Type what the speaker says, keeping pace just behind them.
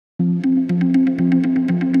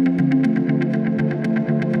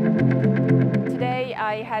Today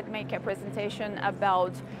I had make a presentation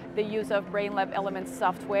about the use of BrainLab Elements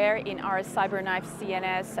software in our CyberKnife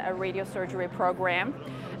CNS radiosurgery program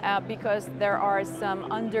because there are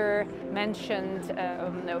some under-mentioned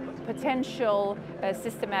potential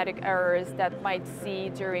systematic errors that might see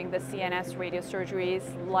during the CNS radiosurgeries,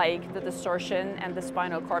 like the distortion and the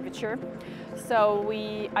spinal curvature. So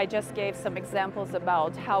I just gave some examples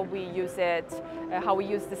about how we use it, how we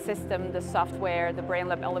use the system, the software, the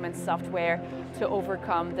BrainLab Elements software to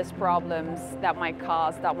overcome these problems that might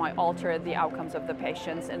alter the outcomes of the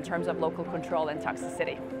patients in terms of local control and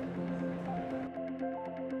toxicity.